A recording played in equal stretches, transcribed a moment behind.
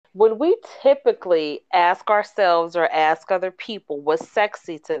When we typically ask ourselves or ask other people what's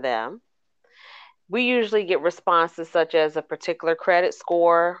sexy to them, we usually get responses such as a particular credit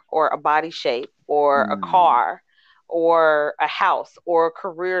score or a body shape or a Mm, car or a house or a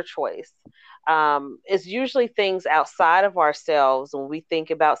career choice. It's usually things outside of ourselves when we think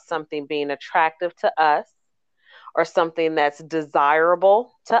about something being attractive to us or something that's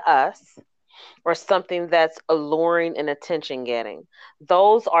desirable to us or something that's alluring and attention getting.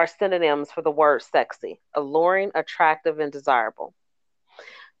 Those are synonyms for the word sexy: alluring, attractive, and desirable.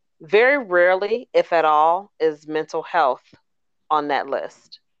 Very rarely, if at all, is mental health on that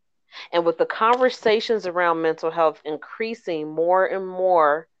list. And with the conversations around mental health increasing more and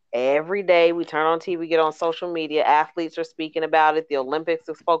more every day, we turn on TV, get on social media, athletes are speaking about it, the Olympics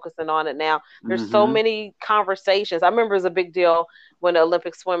is focusing on it now. There's so mm-hmm. many conversations. I remember it was a big deal when the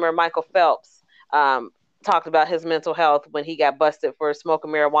Olympic swimmer Michael Phelps talked about his mental health when he got busted for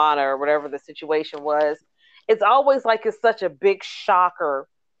smoking marijuana or whatever the situation was. It's always like it's such a big shocker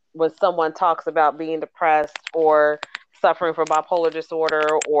when someone talks about being depressed or suffering from bipolar disorder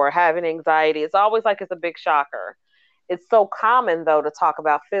or having anxiety. It's always like it's a big shocker. It's so common though to talk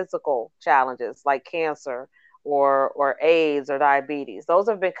about physical challenges like cancer or AIDS or diabetes. Those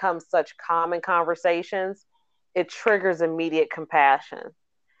have become such common conversations. It triggers immediate compassion.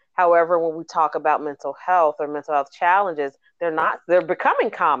 However, when we talk about mental health or mental health challenges, they're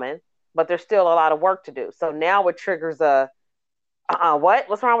becoming common, but there's still a lot of work to do. So now it triggers a what?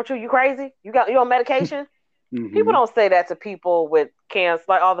 What's wrong with you? You crazy? You on medication? People Mm-hmm. don't say that to people with cancer,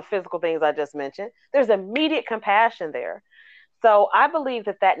 like all the physical things I just mentioned. There's immediate compassion there. So I believe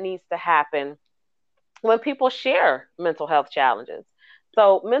that that needs to happen when people share mental health challenges.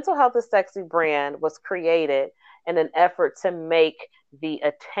 So, Mental Health is Sexy brand was created in an effort to make the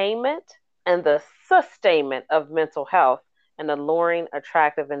attainment and the sustainment of mental health an alluring,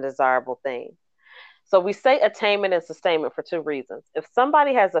 attractive, and desirable thing. So, we say attainment and sustainment for two reasons. If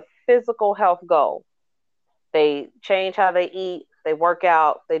somebody has a physical health goal, they change how they eat, they work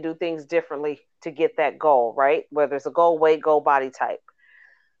out, they do things differently to get that goal, right? Whether it's a goal weight, goal body type.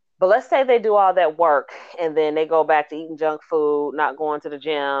 But let's say they do all that work and then they go back to eating junk food, not going to the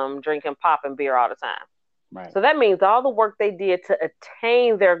gym, drinking, popping beer all the time. Right. So that means all the work they did to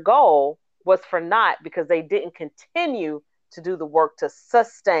attain their goal was for naught because they didn't continue to do the work to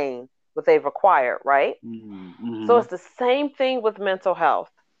sustain what they've acquired, right? So Mm-hmm. it's the same thing with mental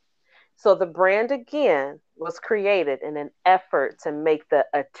health. So the brand again was created in an effort to make the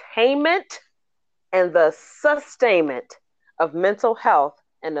attainment and the sustainment of mental health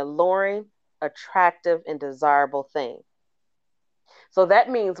an alluring, attractive, and desirable thing. So that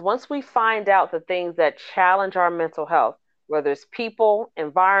means once we find out the things that challenge our mental health, whether it's people,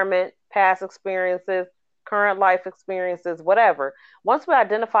 environment, past experiences, current life experiences, whatever, once we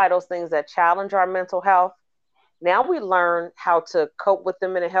identify those things that challenge our mental health, now we learn how to cope with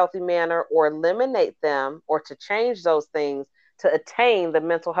them in a healthy manner or eliminate them or to change those things to attain the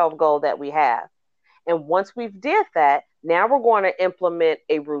mental health goal that we have. And once we've did that, now we're going to implement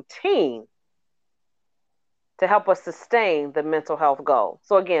a routine to help us sustain the mental health goal.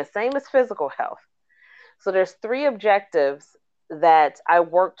 So again, same as physical health. So there's three objectives that I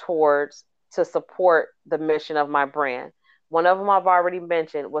work towards to support the mission of my brand. One of them I've already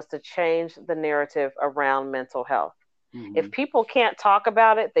mentioned was to change the narrative around mental health. Mm-hmm. If people can't talk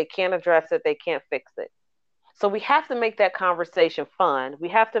about it, they can't address it, they can't fix it. So we have to make that conversation fun. We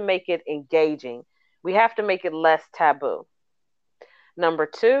have to make it engaging. We have to make it less taboo. Number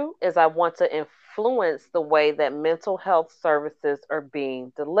two is I want to influence the way that mental health services are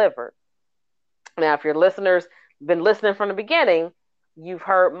being delivered. Now, if your listeners been listening from the beginning, you've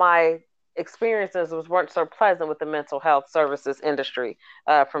heard my experiences weren't so pleasant with the mental health services industry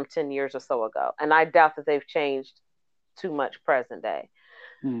from 10 years or so ago. And I doubt that they've changed too much present day.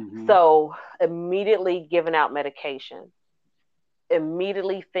 Mm-hmm. So, immediately giving out medication,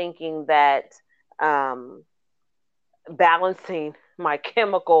 immediately thinking that um, balancing my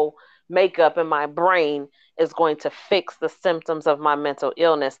chemical makeup in my brain is going to fix the symptoms of my mental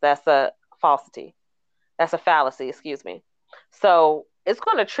illness. That's a falsity. That's a fallacy, excuse me. So it's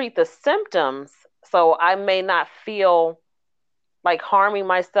going to treat the symptoms. So I may not feel like harming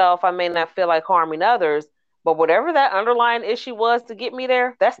myself. I may not feel like harming others. But whatever that underlying issue was to get me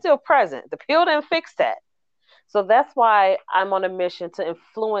there, that's still present. The pill didn't fix that. So that's why I'm on a mission to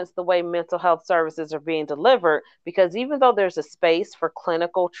influence the way mental health services are being delivered because even though there's a space for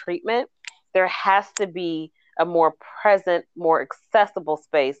clinical treatment, there has to be a more present, more accessible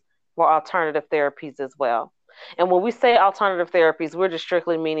space for alternative therapies as well. And when we say alternative therapies, we're just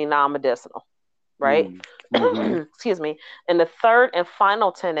strictly meaning non medicinal, right? Mm. Mm-hmm. Excuse me. And the third and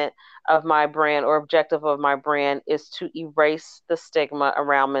final tenet of my brand or objective of my brand is to erase the stigma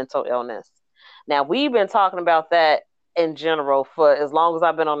around mental illness. Now, we've been talking about that in general for as long as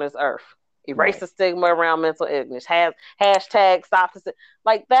I've been on this earth. Erase Right. the stigma around mental illness. Hashtag stop the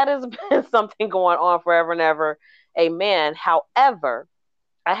like that has been something going on forever and ever. Amen. However,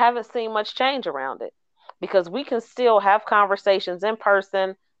 I haven't seen much change around it because we can still have conversations in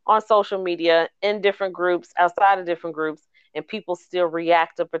person, on social media, in different groups, outside of different groups, and people still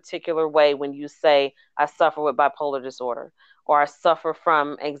react a particular way when you say, I suffer with bipolar disorder, or I suffer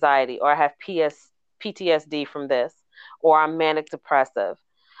from anxiety, or I have PTSD from this, or I'm manic depressive.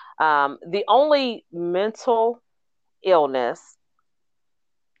 The only mental illness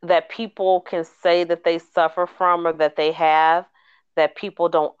that people can say that they suffer from or that they have that people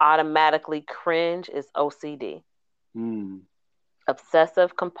don't automatically cringe is OCD. Mm.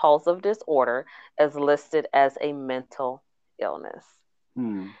 Obsessive compulsive disorder is listed as a mental illness.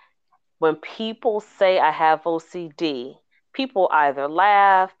 Mm. When people say I have OCD, people either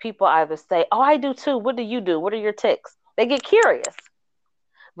laugh, people either say, "Oh, I do too. What do you do? What are your tics?" They get curious.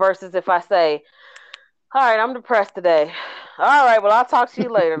 Versus if I say, "All right, I'm depressed today." All right, well, I'll talk to you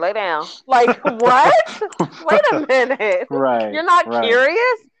later. Lay down. Like, what? Wait a minute. Right. You're not Right.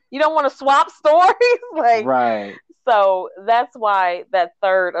 curious? You don't want to swap stories? Like, Right. so that's why that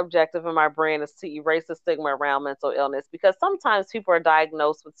third objective in my brain is to erase the stigma around mental illness because sometimes people are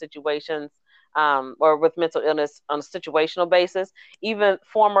diagnosed with situations or with mental illness on a situational basis. Even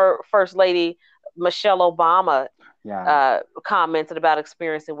former First Lady Michelle Obama Yeah. commented about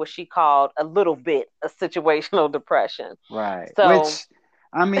experiencing what she called a little bit of situational depression. Right. So, Which,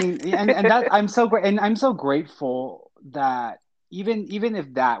 I mean, and that I'm so great, and I'm so grateful that even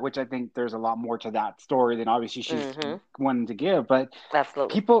if that, which I think there's a lot more to that story than obviously she's mm-hmm, wanting to give, but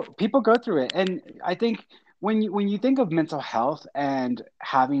absolutely. people go through it, and I think when you think of mental health and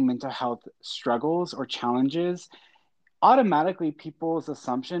having mental health struggles or challenges, automatically people's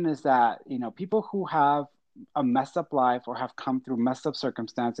assumption is that people who have a messed up life or have come through messed up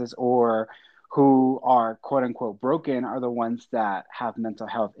circumstances or who are quote unquote broken are the ones that have mental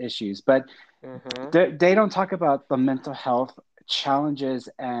health issues, but Mm-hmm, they don't talk about the mental health challenges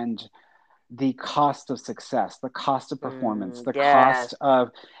and the cost of success, the cost of performance, the yes. cost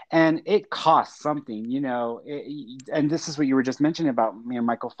of, and it costs something, and this is what you were just mentioning about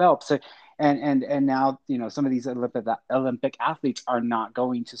Michael Phelps. So, and now, some of these Olympic athletes are not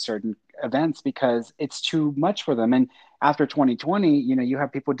going to certain events because it's too much for them. And after 2020, you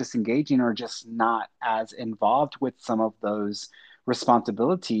have people disengaging or just not as involved with some of those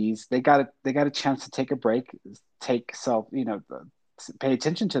responsibilities. They got a chance to take a break, take self, pay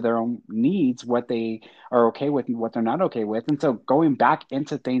attention to their own needs, what they are okay with and what they're not okay with. And so going back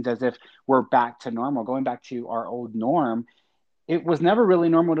into things as if we're back to normal, going back to our old norm, it was never really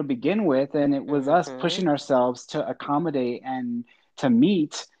normal to begin with. And it was us Mm-hmm, pushing ourselves to accommodate and to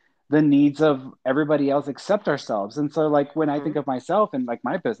meet the needs of everybody else except ourselves. And so, like, when I mm-hmm, think of myself and like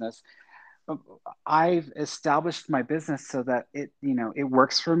my business, I've established my business so that it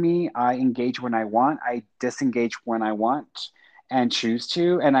works for me. I engage when I want, I disengage when I want and choose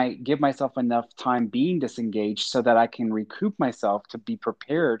to, and I give myself enough time being disengaged so that I can recoup myself to be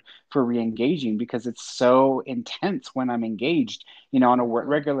prepared for re-engaging because it's so intense when I'm engaged. On a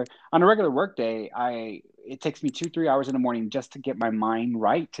mm-hmm, regular work day, it takes me 2-3 hours in the morning just to get my mind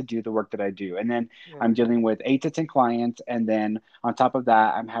right to do the work that I do, and then I'm mm-hmm, dealing with 8 to 10 clients, and then on top of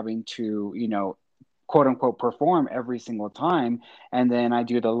that, I'm having to, quote unquote, perform every single time. And then I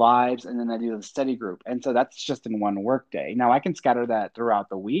do the lives and then I do the study group. And so that's just in one work day. Now I can scatter that throughout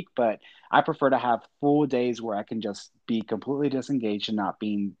the week, but I prefer to have full days where I can just be completely disengaged and not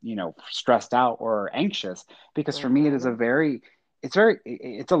being, stressed out or anxious. Because for me, mm-hmm.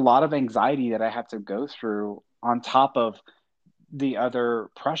 it's a lot of anxiety that I have to go through on top of the other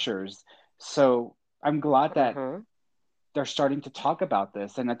pressures. So I'm glad that Mm-hmm. they're starting to talk about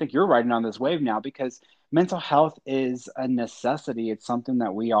this. And I think you're riding on this wave now because mental health is a necessity. It's something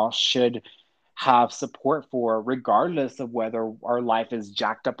that we all should have support for, regardless of whether our life is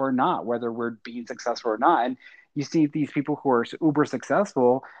jacked up or not, whether we're being successful or not. And you see these people who are uber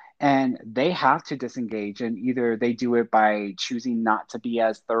successful and they have to disengage, and either they do it by choosing not to be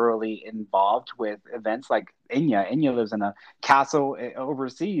as thoroughly involved with events like Inya lives in a castle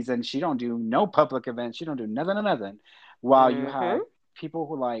overseas and she don't do no public events. She don't do nothing. While you have Mm-hmm. people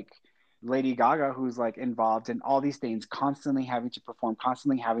who like Lady Gaga, who's like involved in all these things, constantly having to perform,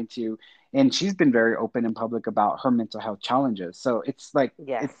 constantly having to, and she's been very open in public about her mental health challenges. So it's like,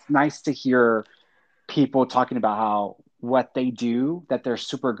 Yes. it's nice to hear people talking about how what they do, that they're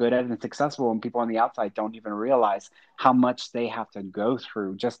super good at and successful, and people on the outside don't even realize how much they have to go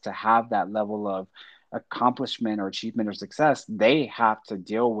through just to have that level of accomplishment or achievement or success. They have to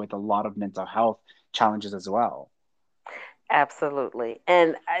deal with a lot of mental health challenges as well. Absolutely.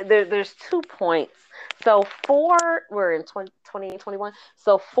 And there's 2 points. So we're in 2021.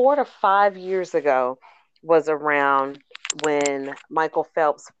 So 4 to 5 years ago was around when Michael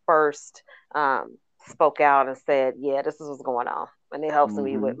Phelps first spoke out and said, yeah, this is what's going on. And it helps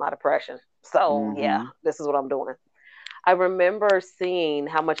me with Mm-hmm. my depression. So yeah, Mm-hmm. this is what I'm doing. I remember seeing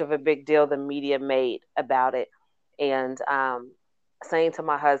how much of a big deal the media made about it. And saying to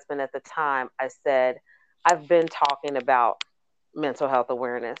my husband at the time, I said, I've been talking about mental health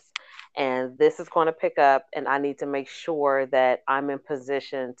awareness, and this is going to pick up, and I need to make sure that I'm in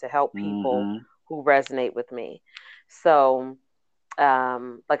position to help people Mm-hmm. who resonate with me. So,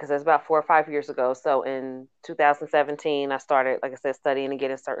 like I said, it's about 4 or 5 years ago. So in 2017, I started, like I said, studying and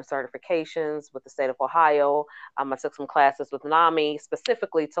getting certain certifications with the state of Ohio. I took some classes with NAMI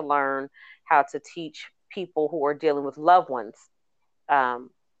specifically to learn how to teach people who are dealing with loved ones um,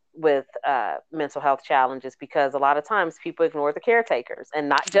 with mental health challenges, because a lot of times people ignore the caretakers, and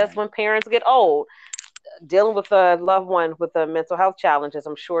not just Right. when parents get old. Dealing with a loved one with a mental health challenges,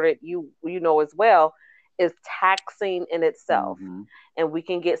 I'm sure that you know as well, is taxing in itself. Mm-hmm. And we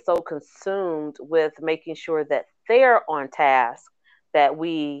can get so consumed with making sure that they're on task that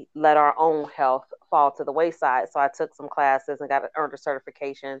we let our own health fall to the wayside. So I took some classes and earned a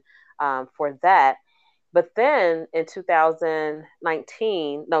certification for that. But then in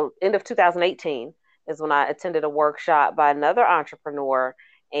 2019, no, end of 2018 is when I attended a workshop by another entrepreneur.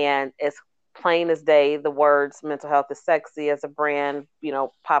 And it's plain as day, the words mental health is sexy as a brand,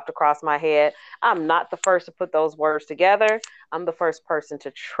 popped across my head. I'm not the first to put those words together. I'm the first person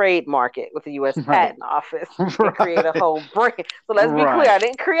to trademark it with the US Right. Patent Office and create a Right. whole brand. So let's be clear, I Right.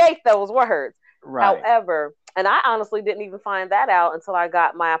 didn't create those words. Right. However, and I honestly didn't even find that out until I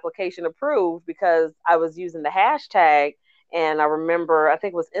got my application approved, because I was using the hashtag. And I remember, I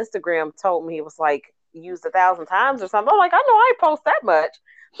think it was Instagram told me, it was like used 1,000 times or something. I'm like, I know I ain't post that much.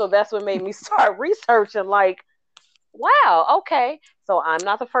 So that's what made me start researching, like, wow, okay. So I'm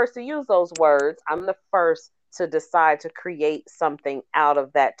not the first to use those words. I'm the first to decide to create something out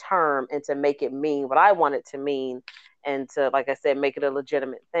of that term and to make it mean what I want it to mean, and to, like I said, make it a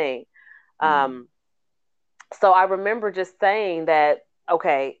legitimate thing. Mm. Um, so I remember just saying that,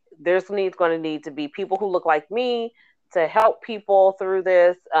 okay, going to need to be people who look like me to help people through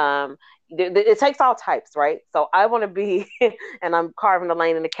this. It takes all types, right? So I want to be, and I'm carving the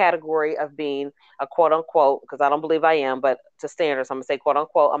lane in the category of being a quote unquote, because I don't believe I am, but to standards, I'm going to say quote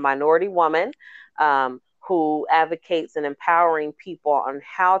unquote, a minority woman who advocates and empowering people on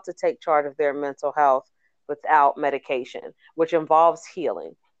how to take charge of their mental health without medication, which involves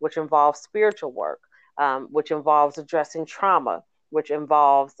healing, which involves spiritual work, which involves addressing trauma, which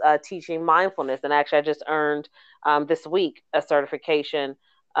involves teaching mindfulness. And actually, I just earned this week a certification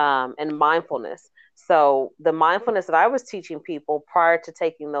in mindfulness. So the mindfulness that I was teaching people prior to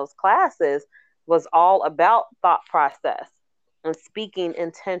taking those classes was all about thought process and speaking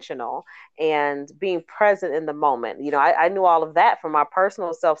intentional and being present in the moment. I knew all of that from my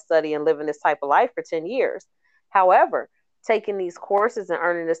personal self study and living this type of life for 10 years. However, taking these courses and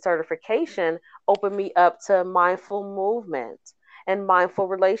earning this certification opened me up to mindful movement and mindful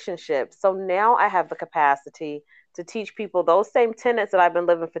relationships. So now I have the capacity to teach people those same tenets that I've been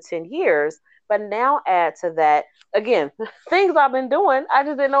living for 10 years, but now add to that, again, things I've been doing, I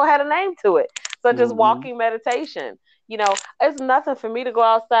just didn't know how to name to it, such as Mm-hmm. walking meditation. It's nothing for me to go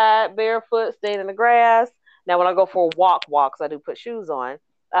outside barefoot, stand in the grass. Now, when I go for walks, I do put shoes on.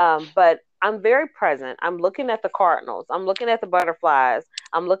 But I'm very present. I'm looking at the cardinals. I'm looking at the butterflies.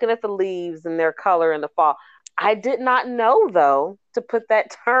 I'm looking at the leaves and their color in the fall. I did not know, though, to put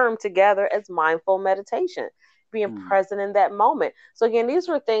that term together as mindful meditation, being Mm. present in that moment. So, again, these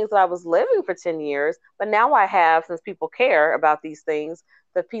were things that I was living for 10 years, but now I have, since people care about these things,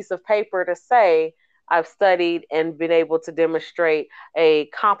 the piece of paper to say I've studied and been able to demonstrate a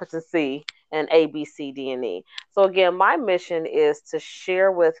competency in A, B, C, D, and E. So, again, my mission is to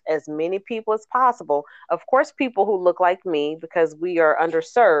share with as many people as possible. Of course, people who look like me, because we are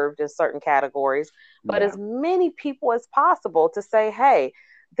underserved in certain categories, but Yeah. as many people as possible to say, hey,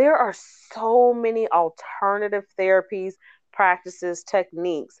 there are so many alternative therapies, practices,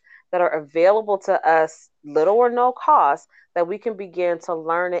 techniques that are available to us, little or no cost, that we can begin to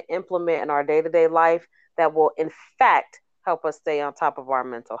learn and implement in our day to day life that will, in fact, help us stay on top of our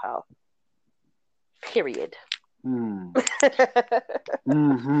mental health. Period. Mm.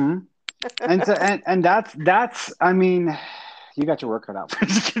 Mm-hmm. And so and that's I mean, you got your work cut out.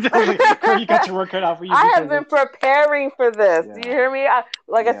 Corey, you got your work cut out for you I have because been it's preparing for this. Do you yeah, hear me?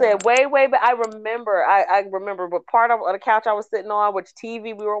 Like I yeah, said, way back. I remember what part of the couch I was sitting on, which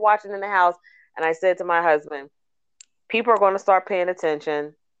TV we were watching in the house, and I said to my husband, "People are going to start paying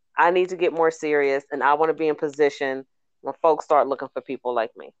attention. I need to get more serious, and I want to be in position when folks start looking for people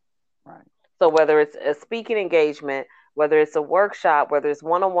like me." right. So whether it's a speaking engagement, whether it's a workshop, whether it's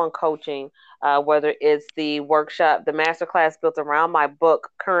one-on-one coaching, whether it's the workshop, the masterclass built around my book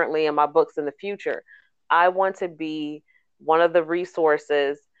currently and my books in the future, I want to be one of the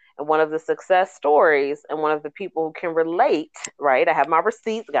resources and one of the success stories and one of the people who can relate, right? I have my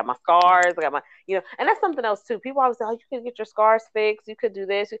receipts, I got my scars, I got my, and that's something else too. People always say, oh, you could get your scars fixed, you could do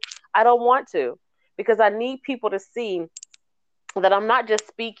this. I don't want to, because I need people to see that I'm not just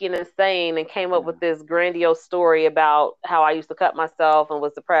speaking and saying and came up Yeah. with this grandiose story about how I used to cut myself and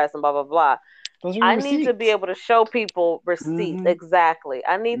was depressed and blah blah blah. Those are your I need to be receipts. able to show people receipts. Mm-hmm. Exactly.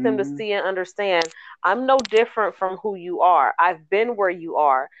 I need them to Mm-hmm. see and understand I'm no different from who you are. I've been where you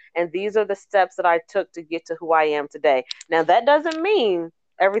are, and these are the steps that I took to get to who I am today. Now that doesn't mean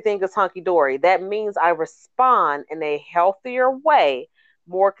everything is hunky dory. That means I respond in a healthier way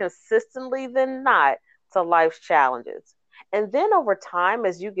more consistently than not to life's challenges. And then over time,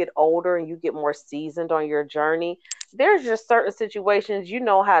 as you get older and you get more seasoned on your journey, there's just certain situations you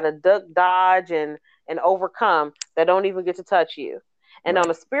know how to duck, dodge, and overcome that don't even get to touch you. And on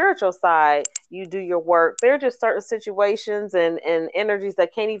the Right. spiritual side, you do your work. There are just certain situations and energies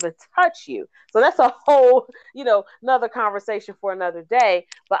that can't even touch you. So that's a whole, another conversation for another day.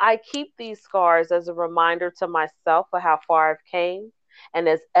 But I keep these scars as a reminder to myself of how far I've came and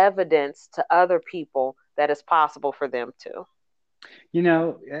as evidence to other people that it's possible for them too.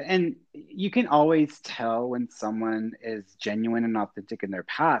 And you can always tell when someone is genuine and authentic in their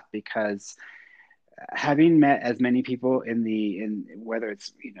path because having met as many people in whether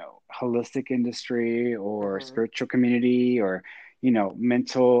it's holistic industry or Mm-hmm. spiritual community or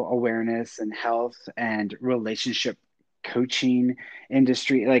mental awareness and health and relationship coaching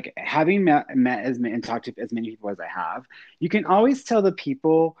industry, like having met as many and talked to as many people as I have, you can Mm-hmm. always tell the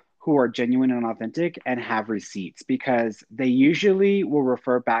people who are genuine and authentic and have receipts because they usually will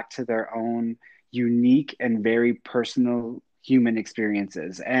refer back to their own unique and very personal human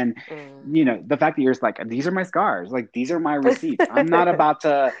experiences. And Mm-hmm. the fact that you're just like, these are my scars, like these are my receipts. I'm not about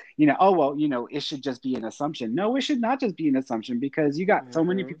to, oh well, it should just be an assumption. No, it should not just be an assumption because you got so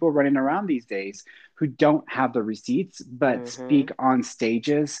many Mm-hmm. people running around these days who don't have the receipts but Mm-hmm. speak on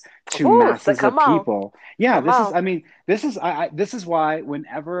stages to Ooh, so masses of come on, people. Yeah, come this is, on. I mean, this is why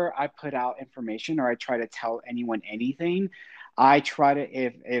whenever I put out information or I try to tell anyone anything, I try to,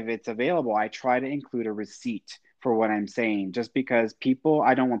 if it's available, I try to include a receipt for what I'm saying, just because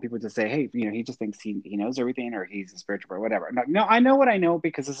I don't want people to say, hey, he just thinks he knows everything or he's a spiritual or whatever. I'm like, no, I know what I know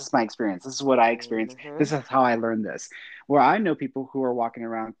because this is my experience. This is what I experienced. Mm-hmm. This is how I learned this. Where I know people who are walking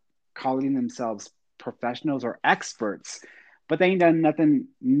around calling themselves professionals or experts, but they ain't done nothing.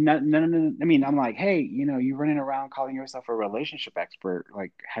 None. I mean, I'm like, hey, you running around calling yourself a relationship expert.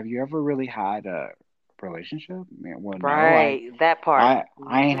 Like, have you ever really had a relationship? Well, no, Right, that part.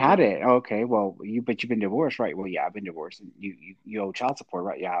 I ain't Mm-hmm. had it. Okay, well, but you've been divorced, right? Well, yeah, I've been divorced. And you owe child support,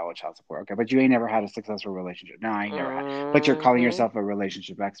 right? Yeah, I owe child support. Okay, but you ain't never had a successful relationship. No, I ain't never had. But you're calling Mm-hmm. yourself a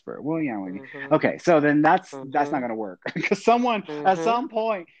relationship expert. Well, yeah. Mm-hmm. Okay, so then that's not Mm-hmm. gonna work because someone at Mm-hmm. some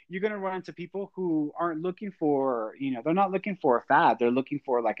point you're gonna run into people who aren't looking for, they're not looking for a fad. They're looking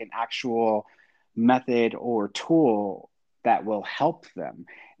for like an actual method or tool that will help them.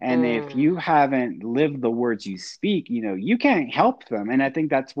 And if Mm. you haven't lived the words you speak, you can't help them. And I think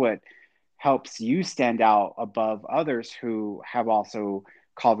that's what helps you stand out above others who have also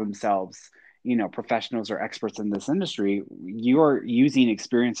called themselves, professionals or experts in this industry. You're using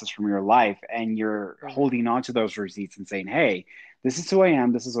experiences from your life and you're holding Mm. on to those receipts and saying, hey, this is who I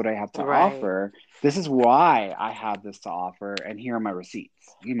am. This is what I have to Right. offer. This is why I have this to offer. And here are my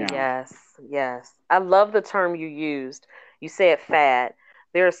receipts. Yes, yes. I love the term you used. You said fad.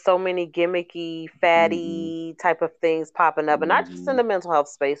 There are so many gimmicky, Mm-hmm. fatty type of things popping up, and not just in Mm-hmm. the mental health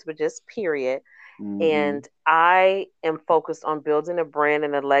space, but just period. Mm-hmm. And I am focused on building a brand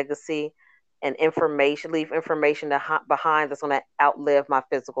and a legacy and information, leave information behind that's going to outlive my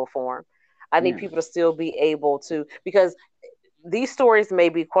physical form. I need Yeah. people to still be able to, because these stories may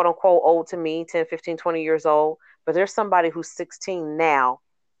be quote unquote old to me, 10, 15, 20 years old, but there's somebody who's 16 now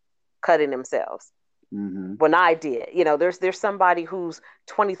cutting themselves Mm-hmm. when I did. There's somebody who's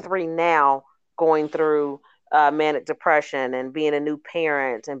 23 now going through manic depression and being a new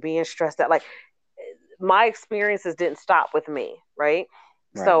parent and being stressed out. Like my experiences didn't stop with me, right?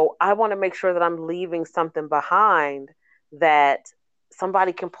 Right. So I want to make sure that I'm leaving something behind that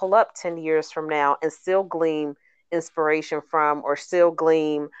somebody can pull up 10 years from now and still glean inspiration from, or still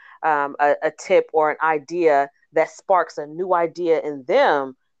glean a tip or an idea that sparks a new idea in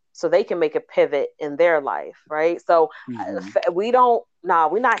them so they can make a pivot in their life, right? So Mm-hmm. we don't, nah,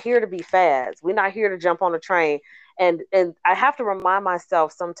 we're not here to be fads. We're not here to jump on a train. And I have to remind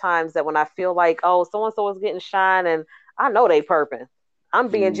myself sometimes that when I feel like, oh, so and so is getting shine and I know they perping. I'm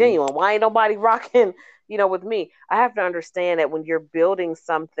being Mm-hmm. genuine. Why ain't nobody rocking, with me? I have to understand that when you're building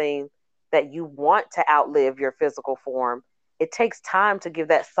something that you want to outlive your physical form, it takes time to give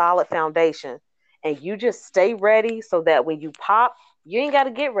that solid foundation. And you just stay ready so that when you pop, you ain't got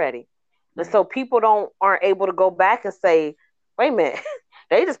to get ready. And Right. so people don't aren't able to go back and say, wait a minute,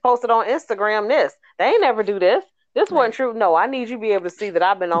 they just posted on Instagram this. They ain't never do this. This wasn't Right. true. No, I need you to be able to see that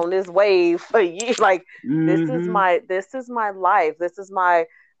I've been on this wave for years. Like Mm-hmm. this is my life. This is my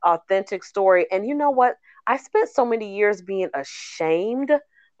authentic story. And you know what? I spent so many years being ashamed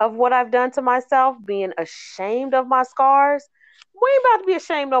of what I've done to myself, being ashamed of my scars. We ain't about to be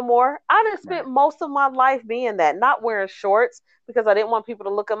ashamed no more. I done spent Right. most of my life being that, not wearing shorts because I didn't want people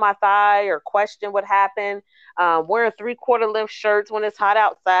to look at my thigh or question what happened. Wearing 3/4 length shirts when it's hot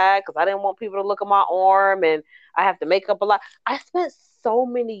outside because I didn't want people to look at my arm and I have to make up a lot. I spent so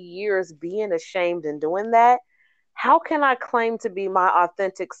many years being ashamed and doing that. How can I claim to be my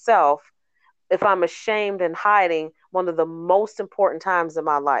authentic self if I'm ashamed and hiding one of the most important times in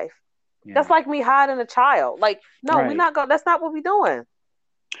my life? That's Yeah. like me hiding a child. Like, no, we're Right. not going. That's not what we're doing.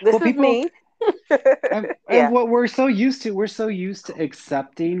 This Well, is people, me. and Yeah. what we're so used to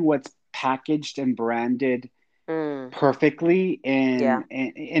accepting what's packaged and branded Mm, perfectly yeah.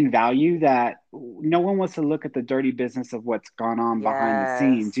 in value, that no one wants to look at the dirty business of what's gone on behind the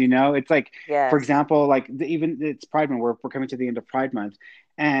scenes. Yes. It's like, for Yes. example, like even it's Pride Month. We're coming to the end of Pride Month,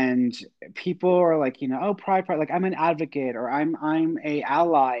 and people are like, oh, Pride, like I'm an advocate or I'm a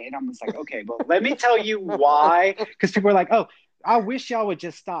ally, and I'm just like, okay, but let me tell you why. Because people are like, oh, I wish y'all would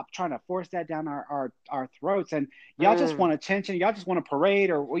just stop trying to force that down our throats, and y'all just Mm, want attention, y'all just want a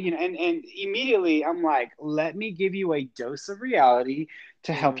parade, or and immediately I'm like, let me give you a dose of reality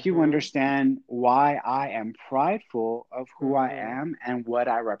to help you mm-hmm, understand why I am prideful of who I mm-hmm, am and what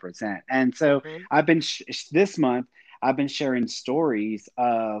I represent. And so mm-hmm, I've been this month I've been sharing stories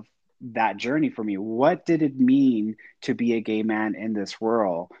of that journey for me. What did it mean to be a gay man in this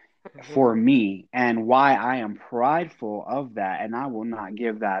world for mm-hmm. me, and why I am prideful of that, and I will not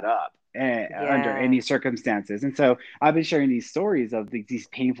give that up under any Yes. circumstances. And so I've been sharing these stories of these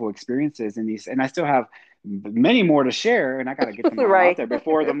painful experiences, and I still have many more to share, and I got to get them all out Right. there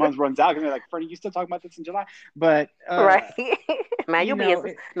before the month runs out. Because they're like, Freddie, you still talking about this in July? But Right. Man, you your know,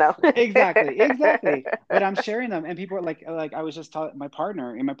 business. No. exactly. But I'm sharing them, and people are like I was just telling my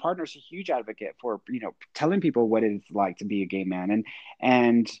partner, and my partner's a huge advocate for telling people what it's like to be a gay man,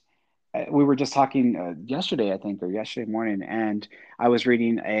 and we were just talking yesterday, I think, or yesterday morning, and I was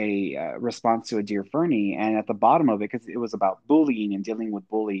reading a response to a Dear Fernie, and at the bottom of it, because it was about bullying and dealing with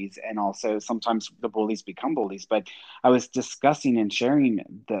bullies, and also sometimes the bullies become bullies. But I was discussing and sharing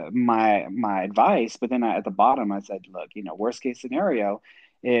my advice, but then at the bottom I said, look, worst case scenario,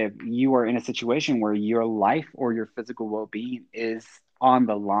 if you are in a situation where your life or your physical well-being is on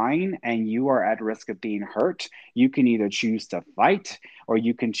the line and you are at risk of being hurt, you can either choose to fight or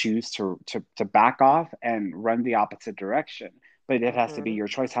you can choose to back off and run the opposite direction. But it has to be Mm-hmm. your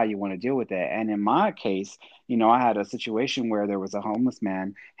choice how you want to deal with it. And in my case, I had a situation where there was a homeless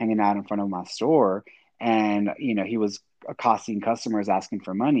man hanging out in front of my store, and he was accosting customers asking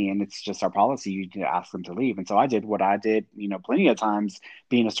for money, and it's just our policy you to ask them to leave. And so I did what I did, plenty of times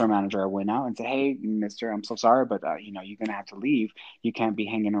being a store manager. I went out and said, hey, mister, I'm so sorry, but you're gonna have to leave. You can't be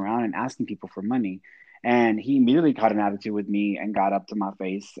hanging around and asking people for money. And he immediately caught an attitude with me and got up to my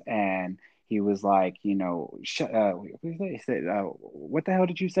face, and he was like, he said, what the hell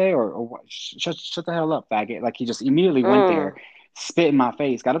did you say? Or what? Shut the hell up, faggot. Like he just immediately went there, Mm. spit in my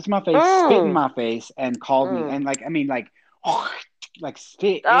face, got up to my face, spit in Mm. my face, and called me. Mm. And like, I mean, like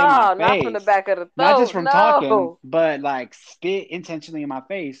spit in my Oh, not from the face, back of the not just throat. from talking, No. but like spit intentionally in my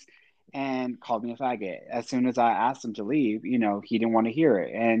face and called me a faggot. As soon as I asked him to leave, he didn't want to hear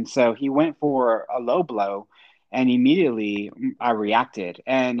it. And so he went for a low blow, and immediately I reacted.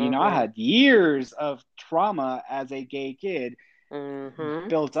 And, I Mm-hmm. had years of trauma as a gay kid. Mm-hmm.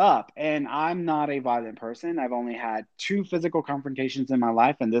 built up. And I'm not a violent person. I've only had two physical confrontations in my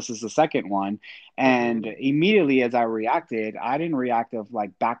life, and this is the second one. And Mm-hmm. immediately as I reacted, I didn't react of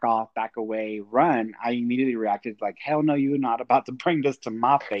like back off, back away, run. I immediately reacted like, hell no, you're not about to bring this to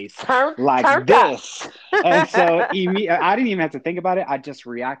my face like Turned up. this. And so I didn't even have to think about it. I just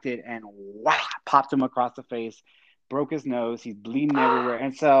reacted and wow, popped him across the face, broke his nose. He's bleeding everywhere.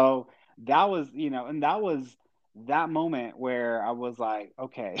 And so that was, and that was that moment where I was like,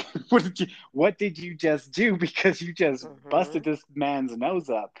 okay, what did you just do? Because you just busted Mm-hmm. this man's nose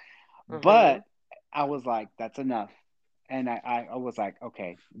up. Mm-hmm. But I was like, that's enough. And I was like,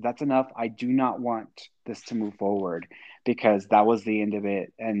 okay, that's enough. I do not want this to move forward because that was the end of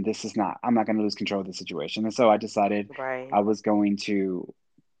it. And this is not, I'm not going to lose control of the situation. And so I decided Right. I was going to,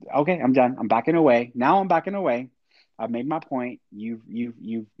 okay, I'm done. I'm backing away. Now I'm backing away. I've made my point. You've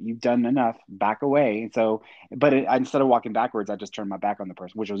done enough. Back away. And so, but instead of walking backwards, I just turned my back on the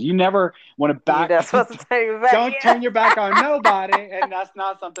person, which was you never want to You're back. not supposed to turn your back. Don't Yeah. turn your back on nobody, and that's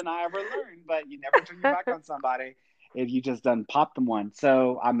not something I ever learned. But you never turn your back on somebody if you just done popped them one.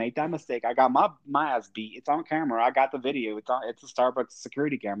 So I made that mistake. I got my ass beat. It's on camera. I got the video. It's a Starbucks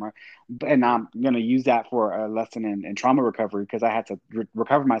security camera, and Mm-hmm. I'm gonna use that for a lesson in trauma recovery because I had to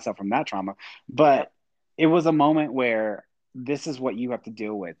recover myself from that trauma. But Yep. it was a moment where this is what you have to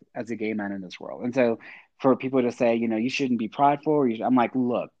deal with as a gay man in this world. And so for people to say, you shouldn't be prideful, I'm like,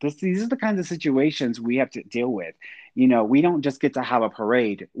 look, these are the kinds of situations we have to deal with. We don't just get to have a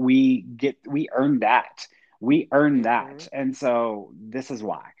parade. We earn that. We earn Mm-hmm. that. And so this is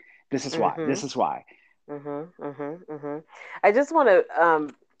why. This is why. Mm-hmm. This is why. Mm-hmm. Mm-hmm. Mm-hmm. I just want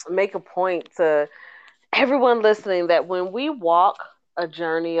to make a point to everyone listening that when we walk a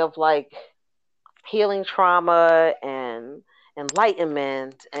journey of like healing trauma and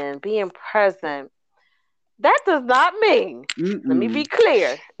enlightenment and being present, that does not mean, let me be Mm-mm.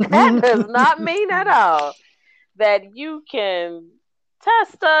 clear, that does not mean at all that you can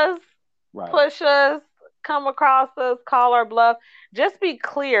test us, Right. push us, come across us, call our bluff. Just be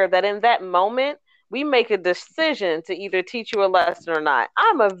clear that in that moment, we make a decision to either teach you a lesson or not.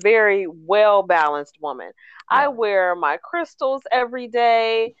 I'm a very well balanced woman. I Right. wear my crystals every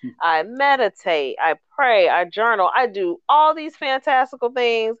day. I meditate. I pray. I journal. I do all these fantastical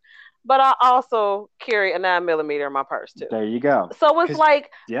things, but I also carry a 9 millimeter in my purse too. There you go. So it's Because,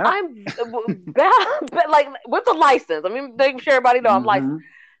 like yeah. I'm like with the license. I mean, make sure everybody know I'm licensed. Mm-hmm.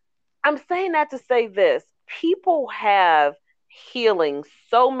 I'm saying that to say this: people have healing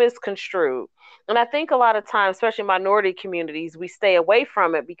so misconstrued. And I think a lot of times, especially minority communities, we stay away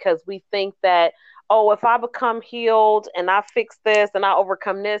from it because we think that, oh, if I become healed and I fix this and I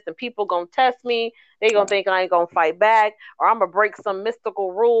overcome this, and people gonna test me, they gonna Right. think I ain't gonna fight back, or I'm gonna break some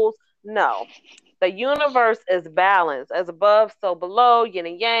mystical rules. No, the universe is balanced, as above, so below, yin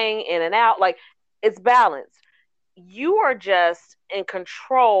and yang, in and out. Like it's balanced. You are just in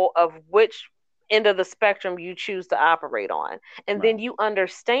control of which end of the spectrum you choose to operate on. And then Right. you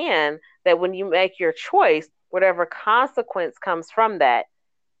understand that when you make your choice, whatever consequence comes from that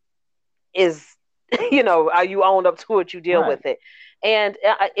is, you own up to it, you deal Right. with it. And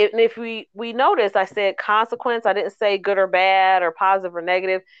if we notice, I said consequence. I didn't say good or bad or positive or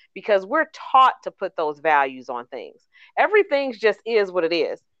negative because we're taught to put those values on things. Everything just is what it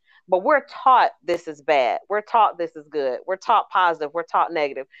is. But we're taught this is bad. We're taught this is good. We're taught positive. We're taught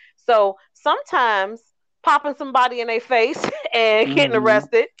negative. So sometimes popping somebody in their face and getting Mm-hmm.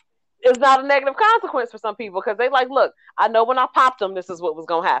 arrested is not a negative consequence for some people because they like, look, I know when I popped them, this is what was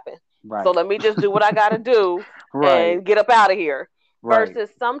gonna happen. So Right. let me just do what I gotta do Right. and get up out of here. Right. Versus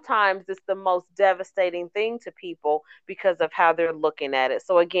sometimes it's the most devastating thing to people because of how they're looking at it.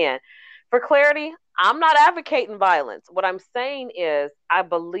 So again, for clarity, I'm not advocating violence. What I'm saying is I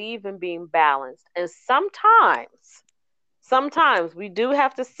believe in being balanced. And sometimes we do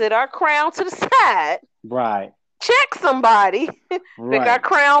have to sit our crown to the side, Right. check somebody, pick our Right.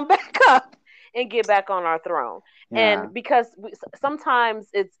 crown back up, and get back on our throne. And Yeah. because sometimes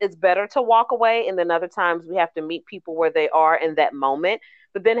it's better to walk away, and then other times we have to meet people where they are in that moment,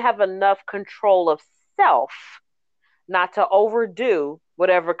 but then have enough control of self not to overdo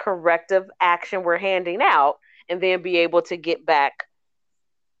whatever corrective action we're handing out, and then be able to get back,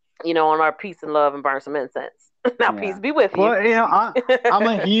 on our peace and love and burn some incense. Now, peace Yeah. be with you. Well, I'm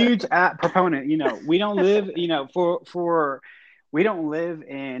a huge proponent. We don't live, for we don't live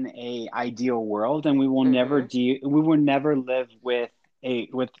in a ideal world, and Mm-hmm. we will never live with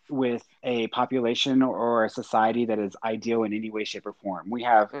a population or a society that is ideal in any way, shape, or form. We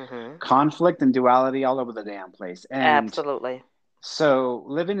have Mm-hmm. conflict and duality all over the damn place, and Absolutely. so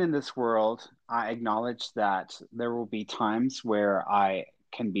living in this world, I acknowledge that there will be times where I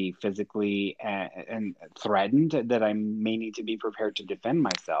can be physically and threatened, that I may need to be prepared to defend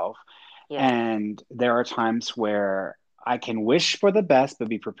myself. Yeah. And there are times where I can wish for the best, but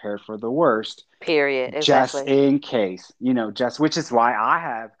be prepared for the worst, Period. just Exactly. in case, just which is why I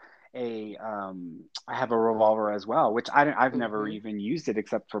have a revolver as well, which I've never Mm-hmm. even used it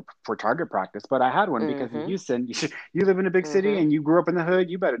except for target practice. But I had one because in Mm-hmm. Houston, you live in a big city Mm-hmm. and you grew up in the hood,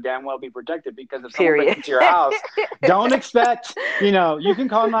 you better damn well be protected, because if someone breaks Period. into your house, don't expect, you can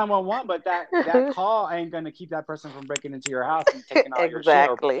call 911, but that call ain't gonna keep that person from breaking into your house and taking all your shit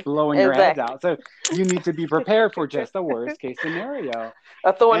or Exactly. blowing your heads Exactly. out. So you need to be prepared for just the worst case scenario.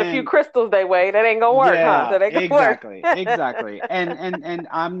 Or throwing a few And crystals they way. That ain't gonna work, huh? yeah, That ain't gonna work. exactly. And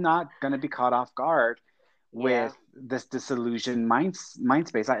I'm not gonna be caught off guard Yeah. with this disillusioned mind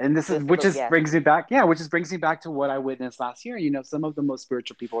space. And this is which Disalute. is Yes. brings me back, yeah, which is brings me back to what I witnessed last year. Some of the most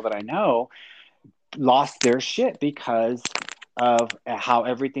spiritual people that I know lost their shit because of how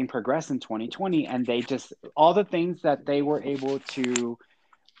everything progressed in 2020, and they just all the things that they were able to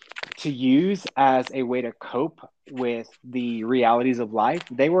use as a way to cope with the realities of life,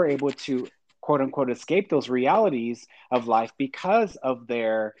 they were able to quote unquote escape those realities of life because of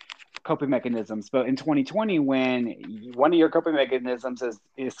their coping mechanisms. But in 2020, when one of your coping mechanisms is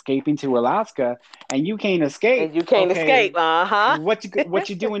escaping to Alaska and you can't escape, And you can't escape. okay, Uh-huh. what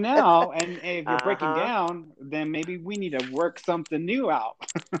you doing now? And if you're breaking Uh-huh. down, then maybe we need to work something new out.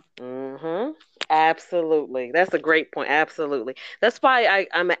 Mm-hmm. Absolutely. That's a great point. Absolutely. That's why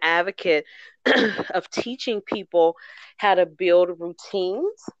I'm an advocate of teaching people how to build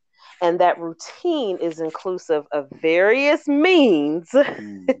routines. And that routine is inclusive of various means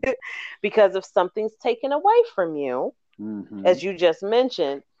Mm, because if something's taken away from you, mm-hmm. as you just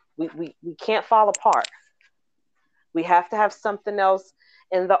mentioned, we can't fall apart. We have to have something else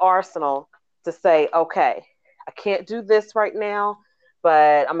in the arsenal to say, okay, I can't do this right now,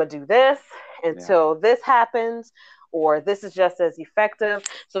 but I'm going to do this Yeah, until this happens, or this is just as effective.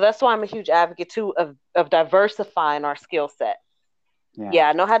 So that's why I'm a huge advocate too of diversifying our skill set. yeah, Yeah,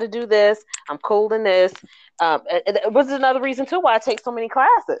 I know how to do this. I'm cool in this. It was another reason too why I take so many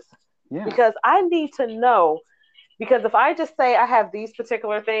classes, yeah. because I need to know. Because if I just say I have these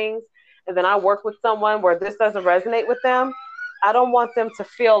particular things and then I work with someone where this doesn't resonate with them, I don't want them to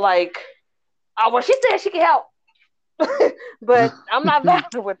feel like, oh, well, she said she can help, but I'm not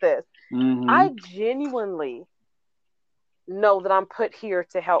vibing with this. Mm-hmm. I genuinely know that I'm put here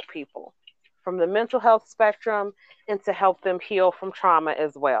to help people from the mental health spectrum and to help them heal from trauma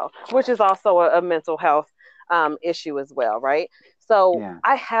as well, which is also a mental health issue as well, right? So Yeah.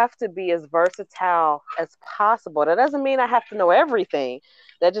 I have to be as versatile as possible. That doesn't mean I have to know everything.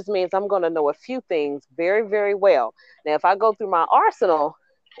 That just means I'm going to know a few things very, very well. Now, if I go through my arsenal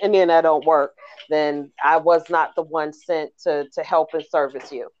and then that don't work, then I was not the one sent to help and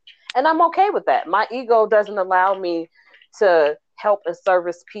service you. And I'm okay with that. My ego doesn't allow me to help and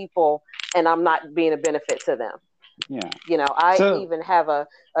service people and I'm not being a benefit to them. Yeah. I So, even have a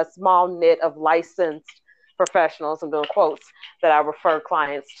small knit of licensed professionals, I'm doing quotes, that I refer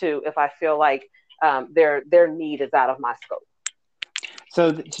clients to if I feel like their need is out of my scope.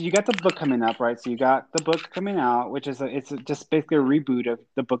 so you got the book coming up, right? So you got the book coming out, which is just basically a reboot of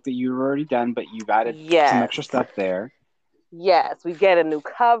the book that you've already done, but you've added some Yes. extra stuff there. Yes, we get a new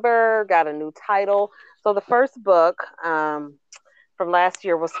cover, got a new title. So the first book from last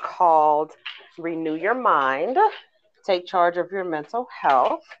year was called Renew Your Mind, Take Charge of Your Mental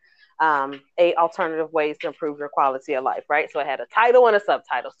Health. 8 alternative ways to improve your quality of life, right? So it had a title and a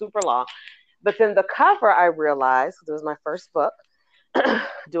subtitle, super long. But then the cover, I realized, it was my first book,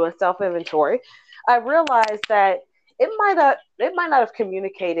 doing self inventory, I realized that it might not have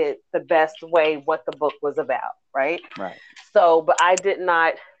communicated the best way what the book was about, right? Right. So, but I did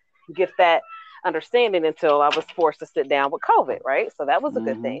not get that understanding until I was forced to sit down with COVID, right? So that was a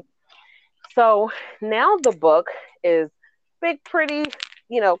good Mm-hmm. thing. So now the book is big, pretty,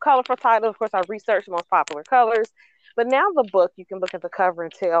 colorful title. Of course, I researched the most popular colors. But now the book, you can look at the cover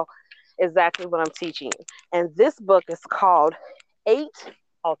and tell exactly what I'm teaching. And this book is called 8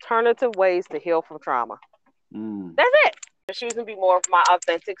 Alternative Ways to Heal from Trauma. Mm. That's it. Choosing to be more of my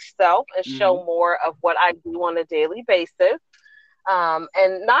authentic self and Mm-hmm. show more of what I do on a daily basis.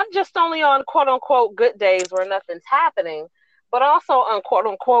 And not just only on quote unquote good days where nothing's happening, but also on quote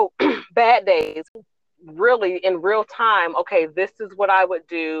unquote bad days, really in real time. Okay, this is what I would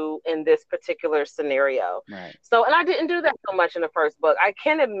do in this particular scenario. Right. So, and I didn't do that so much in the first book. I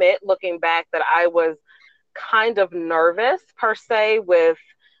can admit, looking back, that I was kind of nervous per se with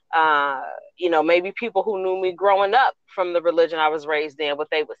uh, maybe people who knew me growing up from the religion I was raised in, what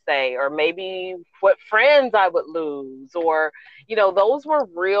they would say, or maybe what friends I would lose, or, those were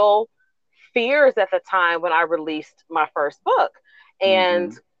real fears at the time when I released my first book.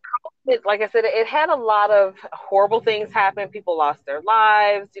 And like I said, it had a lot of horrible things happen. People lost their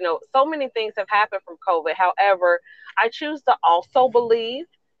lives. So many things have happened from COVID. However, I choose to also believe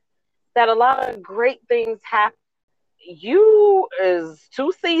that a lot of great things happen. You is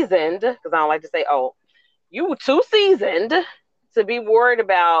too seasoned, because I don't like to say, oh, you too seasoned to be worried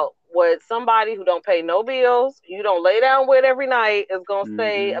about what somebody who don't pay no bills, you don't lay down with every night, is going to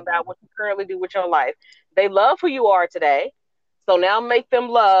say about what you currently do with your life. They love who you are today. So now make them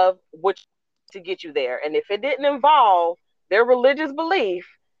love what to get you there. And if it didn't involve their religious belief,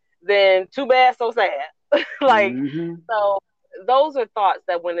 then too bad, so sad. So those are thoughts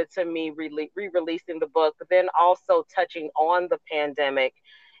that went into me re-releasing the book, but then also touching on the pandemic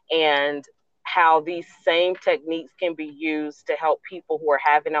and how these same techniques can be used to help people who are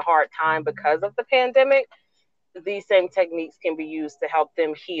having a hard time because of the pandemic. These same techniques can be used to help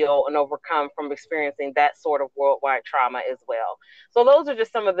them heal and overcome from experiencing that sort of worldwide trauma as well. So those are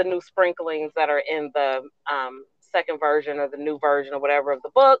just some of the new sprinklings that are in the second version or the new version or whatever of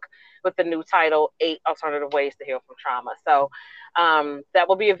the book, with the new title, 8 Alternative Ways to Heal from Trauma. So that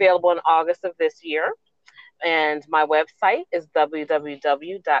will be available in August of this year. And my website is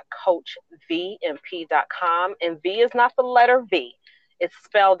www.coachvmp.com. And V is not the letter V. It's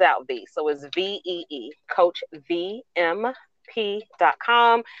spelled out V. So it's VEE,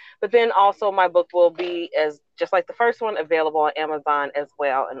 coachvmp.com. But then also my book will be, as just like the first one, available on Amazon as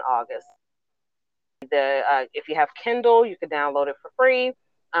well in August. If you have Kindle, you can download it for free.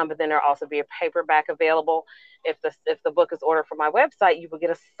 But then there'll also be a paperback available. If the book is ordered from my website, you will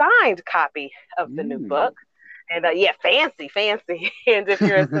get a signed copy of the new book. And fancy. And if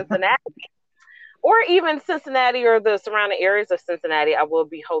you're in Cincinnati, or even Cincinnati or the surrounding areas of Cincinnati, I will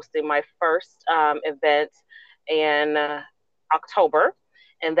be hosting my first event in October.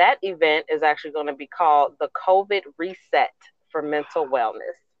 And that event is actually going to be called the COVID Reset for Mental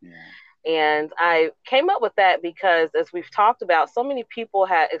Wellness. Yeah. And I came up with that because, as we've talked about, so many people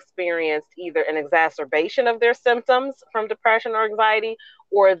have experienced either an exacerbation of their symptoms from depression or anxiety,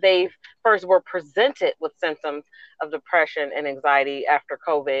 or they first were presented with symptoms of depression and anxiety after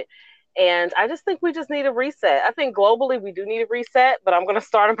COVID. And I just think we just need a reset. I think globally we do need a reset, but I'm going to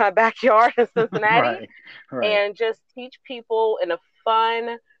start in my backyard in Cincinnati and just teach people in a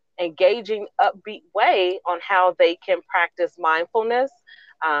fun, engaging, upbeat way on how they can practice mindfulness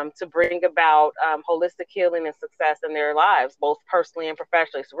to bring about holistic healing and success in their lives, both personally and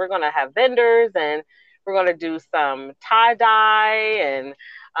professionally. So we're going to have vendors, and we're going to do some tie-dye and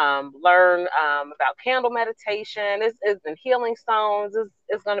learn about candle meditation and healing stones.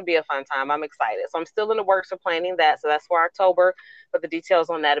 It's going to be a fun time. I'm excited. So I'm still in the works of planning that. So that's for October, but the details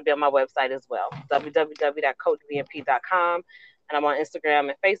on that will be on my website as well, www.coachvmp.com. And I'm on Instagram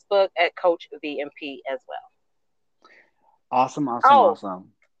and Facebook at Coach VMP as well. Awesome.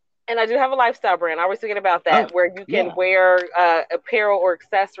 And I do have a lifestyle brand. I always forget about that, where you can wear apparel or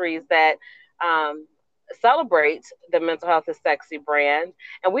accessories that celebrate the Mental Health is Sexy brand.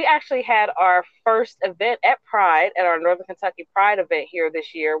 And we actually had our first event at Pride, at our Northern Kentucky Pride event here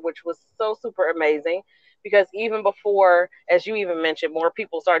this year, which was so super amazing. Because even before, as you even mentioned, more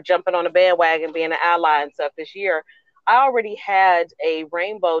people start jumping on the bandwagon, being an ally and stuff this year, I already had a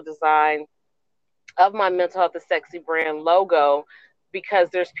rainbow design of my Mental Health is Sexy brand logo, because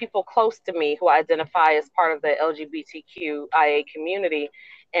there's people close to me who identify as part of the LGBTQIA community.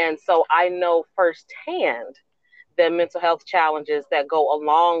 And so I know firsthand the mental health challenges that go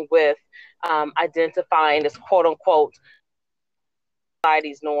along with identifying as quote unquote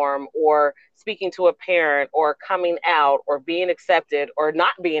society's norm, or speaking to a parent, or coming out, or being accepted or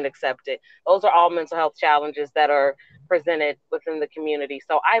not being accepted. Those are all mental health challenges that are presented within the community.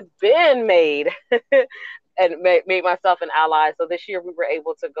 So I've been made and made myself an ally. So this year we were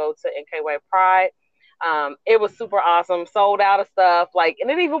able to go to NKY Pride. It was super awesome, sold out of stuff.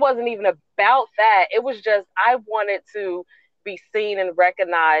 And it even wasn't even about that. It was just, I wanted to be seen and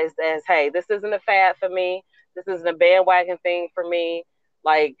recognized as, hey, this isn't a fad for me. This isn't a bandwagon thing for me.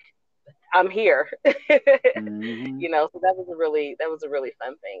 I'm here. So that was a really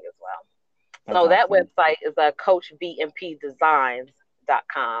fun thing as well. That's so awesome. That website is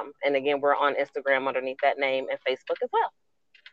coachvmpdesigns.com. And again, we're on Instagram underneath that name, and Facebook as well.